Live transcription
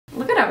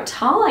Look at how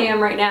tall I am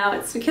right now.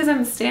 It's because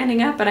I'm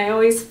standing up and I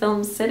always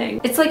film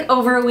sitting. It's like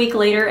over a week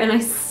later and I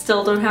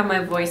still don't have my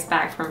voice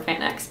back from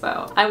Fan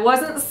Expo. I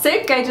wasn't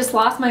sick, I just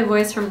lost my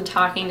voice from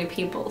talking to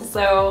people,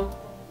 so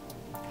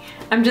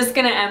I'm just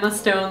gonna Emma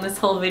Stone this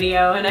whole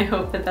video and I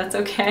hope that that's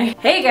okay.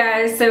 Hey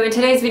guys, so in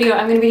today's video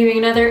I'm gonna be doing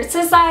another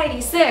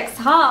Society6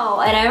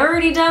 haul, and I've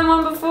already done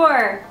one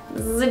before.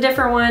 This is a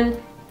different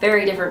one,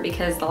 very different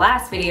because the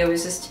last video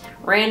was just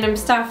random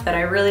stuff that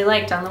I really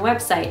liked on the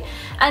website.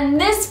 And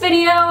this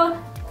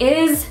video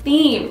is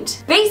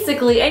themed.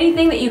 Basically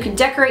anything that you can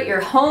decorate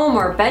your home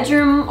or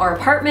bedroom or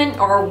apartment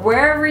or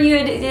wherever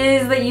it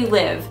is that you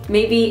live.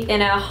 Maybe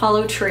in a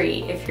hollow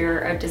tree if you're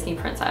a Disney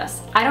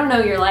princess. I don't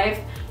know your life,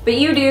 but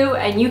you do,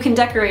 and you can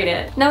decorate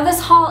it. Now this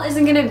haul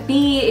isn't gonna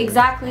be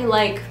exactly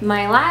like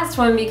my last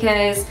one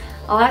because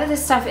a lot of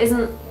this stuff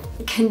isn't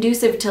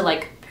conducive to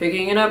like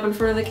picking it up in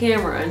front of the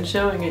camera and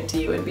showing it to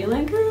you and be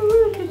like,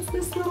 oh look, it's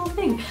this little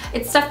thing.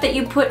 It's stuff that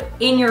you put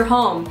in your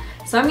home.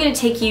 So I'm gonna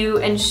take you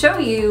and show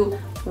you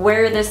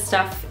where this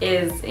stuff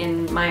is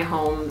in my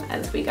home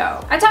as we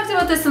go. I talked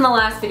about this in the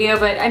last video,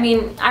 but I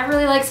mean, I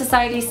really like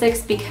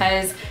Society6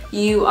 because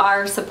you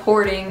are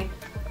supporting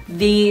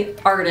the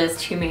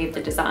artist who made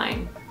the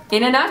design.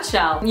 In a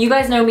nutshell, you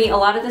guys know me, a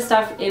lot of the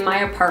stuff in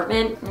my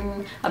apartment,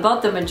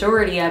 about the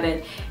majority of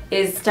it,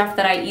 is stuff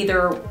that I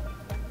either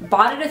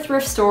bought at a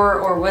thrift store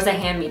or was a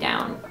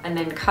hand-me-down and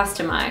then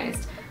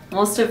customized.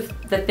 Most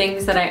of the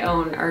things that I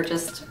own are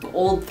just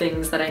old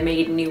things that I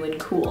made new and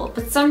cool.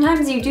 But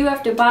sometimes you do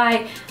have to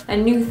buy a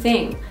new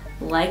thing,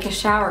 like a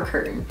shower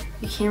curtain.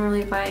 You can't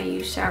really buy a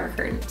used shower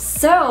curtain.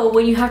 So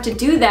when you have to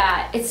do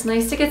that, it's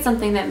nice to get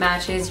something that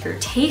matches your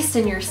taste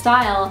and your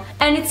style.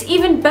 And it's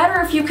even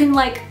better if you can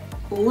like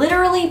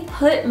literally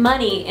put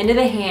money into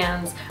the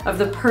hands of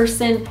the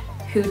person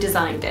who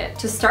designed it.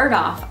 To start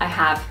off, I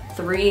have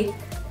 3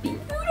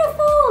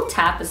 beautiful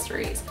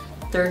tapestries.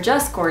 They're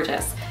just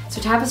gorgeous. So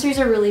tapestries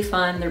are really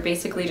fun. They're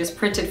basically just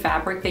printed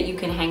fabric that you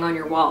can hang on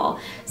your wall.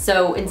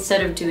 So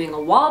instead of doing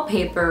a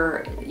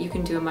wallpaper, you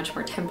can do a much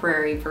more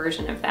temporary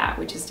version of that,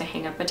 which is to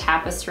hang up a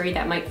tapestry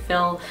that might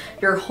fill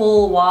your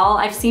whole wall.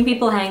 I've seen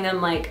people hang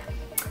them like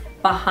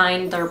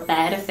behind their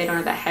bed if they don't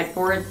have a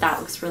headboard.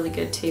 That looks really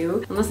good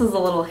too. And this is a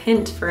little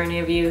hint for any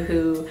of you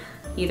who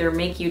either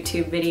make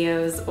YouTube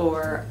videos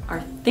or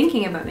are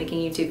thinking about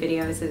making YouTube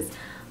videos, is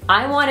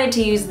I wanted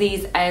to use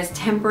these as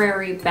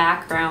temporary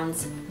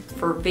backgrounds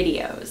for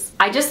videos.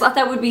 I just thought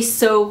that would be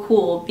so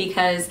cool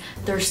because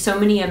there's so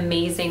many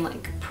amazing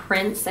like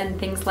prints and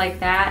things like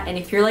that, and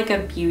if you're like a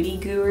beauty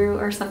guru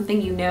or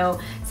something, you know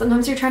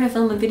sometimes you're trying to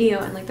film a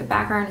video and like the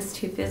background is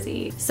too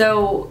busy.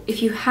 So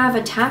if you have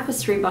a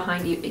tapestry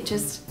behind you, it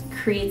just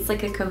creates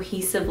like a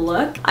cohesive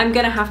look. I'm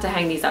gonna have to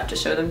hang these up to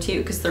show them to you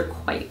because they're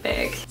quite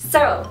big.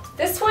 So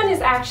this one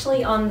is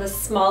actually on the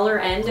smaller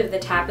end of the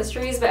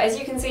tapestries, but as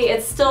you can see,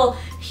 it's still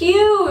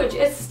huge.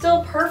 It's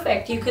still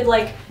perfect. You could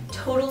like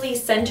totally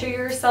center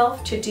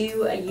yourself to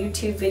do a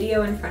YouTube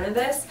video in front of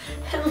this.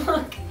 And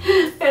look,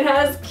 it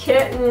has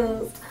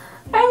kittens.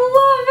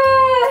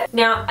 I love it!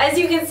 Now, as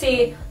you can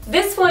see,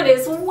 this one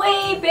is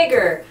way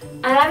bigger.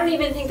 And I don't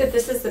even think that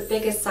this is the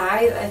biggest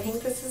size. I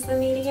think this is the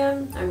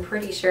medium, I'm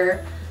pretty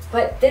sure.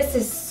 But this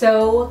is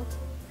so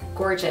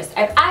gorgeous.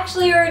 I've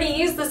actually already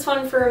used this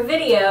one for a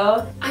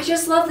video. I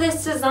just love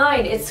this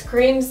design. It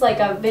screams like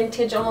a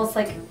vintage, almost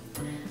like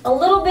a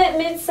little bit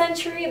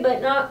mid-century,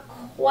 but not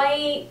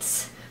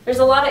quite. There's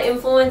a lot of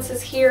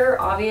influences here,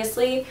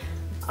 obviously.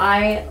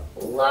 I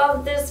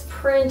love this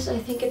print. I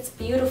think it's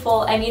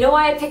beautiful. And you know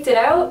why I picked it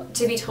out?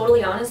 To be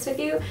totally honest with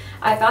you,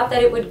 I thought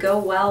that it would go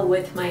well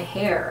with my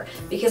hair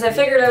because I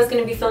figured I was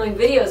going to be filming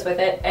videos with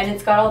it, and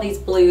it's got all these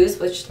blues,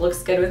 which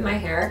looks good with my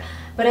hair,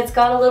 but it's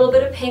got a little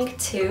bit of pink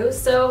too,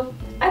 so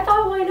I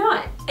thought why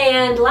not?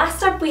 And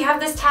last up we have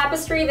this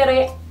tapestry that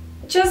I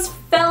just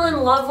fell in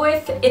love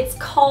with. It's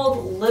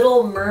called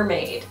Little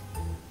Mermaid.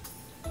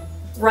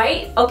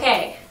 Right?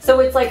 Okay, so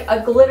it's like a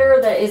glitter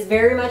that is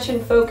very much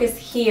in focus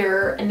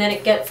here, and then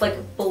it gets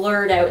like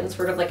blurred out in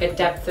sort of like a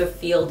depth of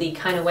fieldy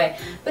kind of way.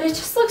 But it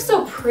just looks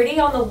so pretty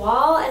on the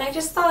wall, and I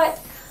just thought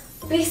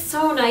it'd be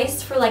so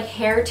nice for like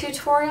hair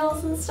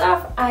tutorials and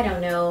stuff. I don't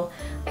know.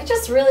 I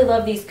just really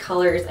love these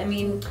colors. I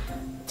mean,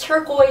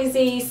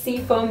 turquoisey,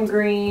 seafoam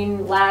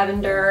green,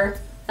 lavender.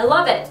 I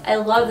love it. I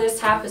love this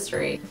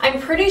tapestry.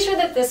 I'm pretty sure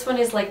that this one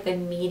is like the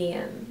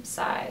medium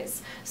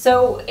size.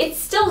 So it's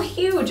still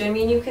huge. I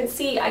mean, you can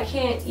see I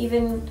can't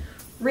even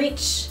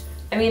reach.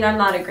 I mean, I'm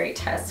not a great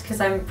test because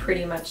I'm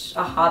pretty much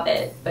a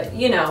hobbit, but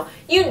you know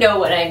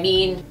what I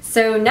mean.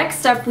 So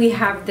next up we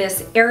have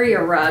this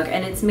area rug,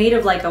 and it's made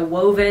of like a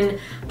woven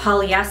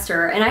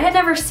polyester. And I had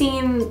never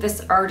seen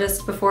this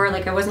artist before.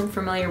 Like I wasn't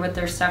familiar with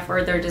their stuff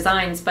or their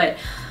designs, but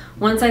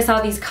once I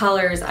saw these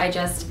colors, I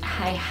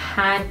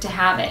had to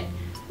have it.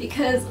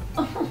 Because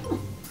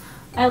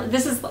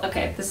this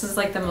is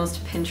like the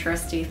most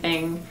Pinteresty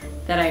thing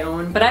that I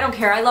own, but I don't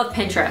care. I love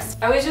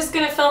Pinterest. I was just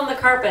gonna film the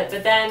carpet,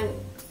 but then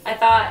I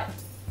thought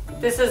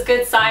this is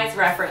good size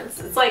reference.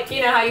 It's like,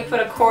 you know how you put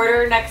a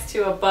quarter next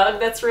to a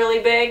bug that's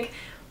really big?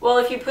 Well,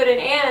 if you put an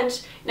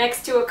and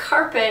next to a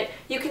carpet,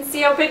 you can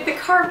see how big the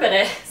carpet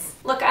is.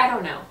 Look, I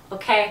don't know,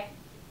 okay?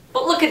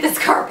 But look at this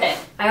carpet.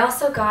 I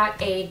also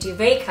got a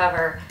duvet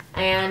cover,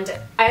 and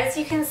as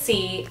you can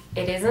see,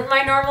 it isn't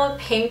my normal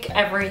pink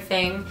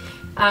everything,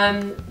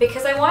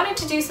 because I wanted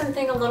to do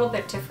something a little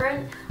bit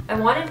different. I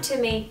wanted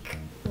to make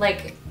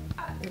like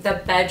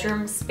the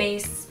bedroom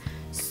space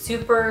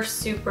super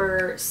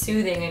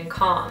soothing and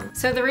calm.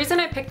 So the reason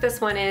I picked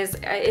this one is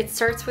it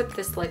starts with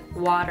this like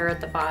water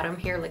at the bottom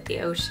here, like the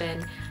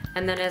ocean,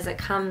 and then as it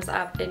comes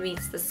up it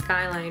meets the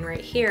skyline right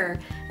here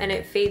and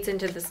it fades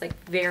into this like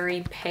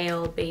very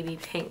pale baby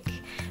pink,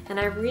 and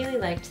I really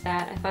liked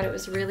that. I thought it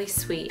was really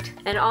sweet.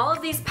 And all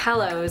of these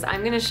pillows,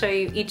 I'm going to show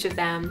you each of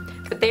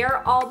them, but they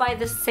are all by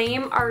the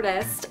same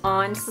artist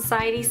on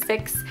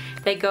Society6.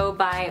 They go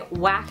by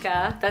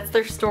Wacka, that's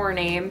their store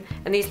name,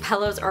 and these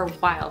pillows are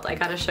wild. I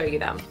gotta show you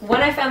them.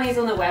 When I found these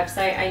on the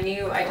website, I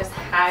knew I just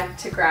had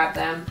to grab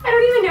them. I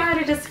don't even know how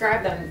to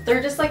describe them.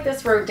 They're just like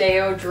this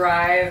Rodeo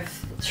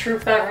Drive, True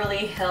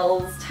Beverly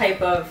Hills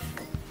type of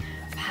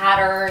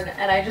pattern,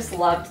 and I just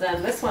loved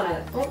them. This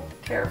one, oh,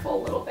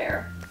 careful, little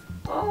bear.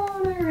 Oh,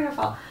 no, you're gonna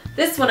fall.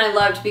 This one I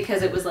loved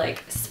because it was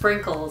like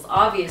sprinkles,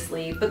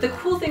 obviously, but the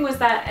cool thing was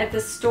that at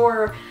the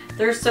store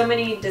there's so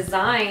many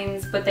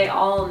designs, but they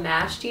all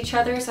matched each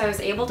other, so I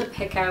was able to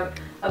pick out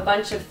a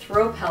bunch of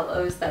throw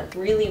pillows that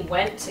really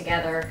went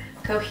together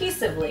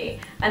cohesively,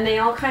 and they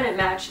all kind of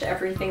matched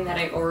everything that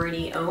I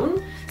already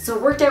own, so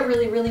it worked out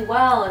really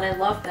well, and I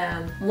love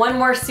them. One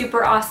more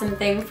super awesome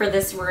thing for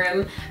this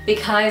room,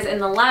 because in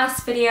the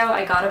last video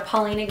I got a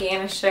Paulina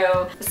Ganis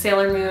show, the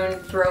Sailor Moon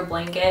throw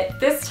blanket.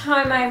 This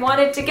time I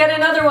wanted to get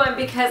another one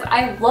because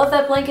I love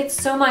that blanket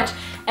so much.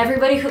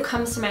 Everybody who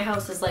comes to my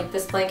house is like,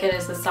 this blanket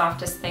is the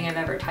softest thing I've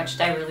ever touched,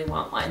 I really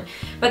want one.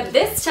 But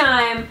this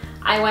time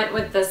I went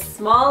with the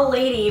small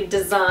lady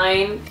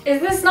design.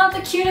 Is this not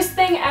the cutest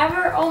thing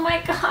ever? Oh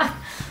my god.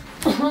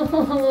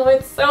 Oh,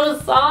 it's so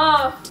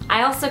soft.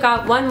 I also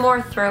got one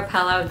more throw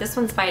pillow. This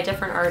one's by a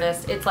different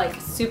artist. It's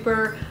like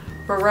super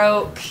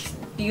baroque,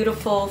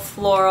 beautiful,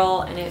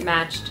 floral, and it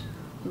matched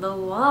the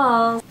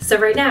walls. So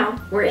right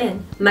now we're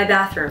in my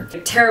bathroom.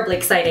 Terribly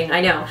exciting,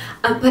 I know.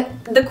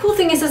 But the cool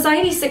thing is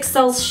Society6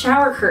 sells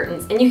shower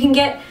curtains, and you can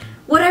get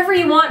whatever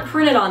you want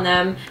printed on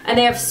them, and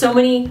they have so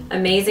many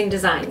amazing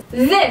designs.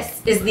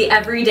 This is the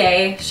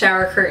everyday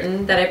shower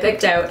curtain that I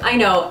picked out. I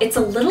know, it's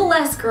a little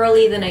less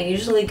girly than I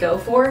usually go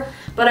for,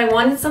 but I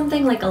wanted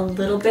something like a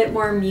little bit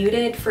more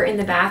muted for in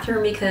the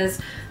bathroom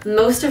because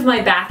most of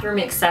my bathroom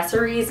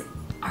accessories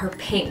are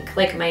pink,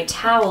 like my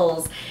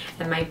towels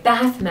and my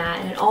bath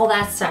mat and all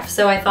that stuff.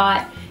 So I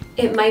thought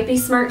it might be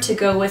smart to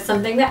go with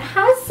something that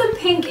has some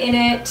pink in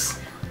it,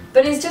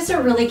 but it's just a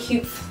really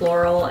cute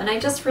floral, and I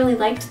just really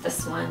liked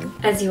this one.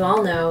 As you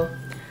all know,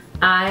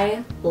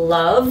 I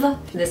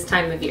love this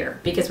time of year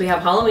because we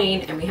have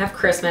Halloween and we have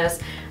Christmas,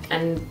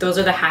 and those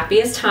are the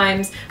happiest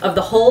times of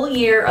the whole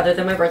year other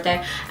than my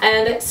birthday.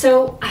 And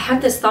so I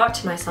had this thought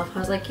to myself, I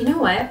was like, you know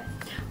what?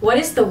 What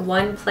is the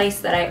one place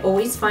that I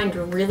always find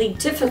really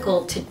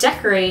difficult to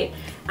decorate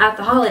at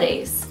the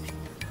holidays?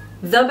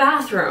 The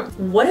bathroom.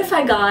 What if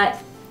I got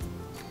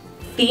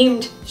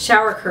themed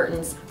shower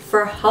curtains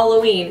for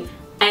Halloween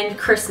and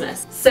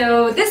Christmas?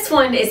 So this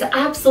one is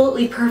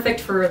absolutely perfect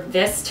for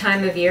this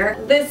time of year.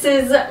 This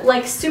is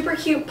like super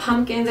cute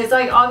pumpkins. It's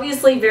like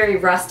obviously very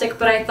rustic,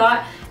 but I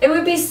thought it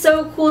would be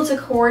so cool to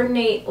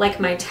coordinate like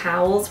my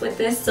towels with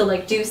this. So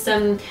like do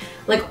some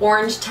like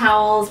orange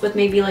towels with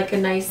maybe like a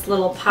nice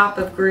little pop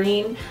of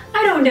green.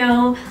 I don't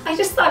know. I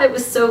just thought it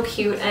was so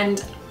cute,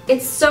 and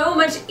it's so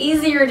much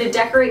easier to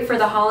decorate for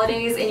the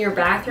holidays in your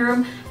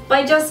bathroom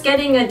by just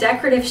getting a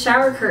decorative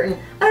shower curtain.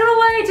 I don't know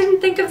why I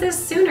didn't think of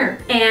this sooner.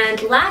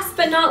 And last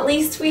but not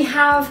least, we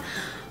have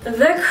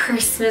the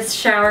Christmas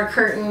shower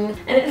curtain,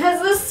 and it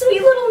has this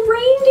sweet little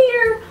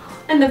reindeer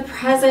and the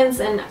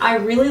presents, and I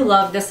really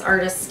love this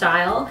artist's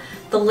style.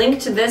 The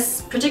link to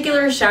this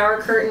particular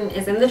shower curtain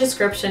is in the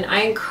description.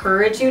 I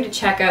encourage you to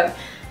check out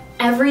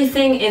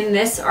everything in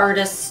this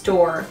artist's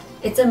store.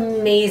 It's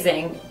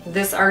amazing.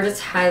 This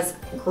artist has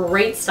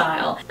great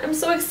style. I'm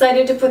so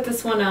excited to put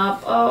this one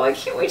up. Oh, I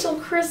can't wait till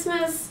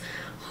Christmas.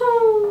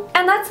 Oh.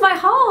 And that's my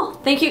haul.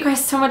 Thank you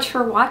guys so much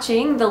for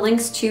watching. The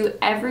links to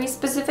every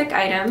specific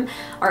item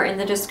are in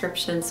the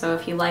description, so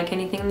if you like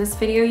anything in this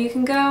video, you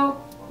can go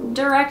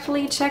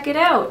directly check it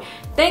out.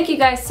 Thank you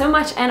guys so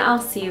much, and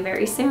I'll see you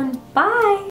very soon. Bye!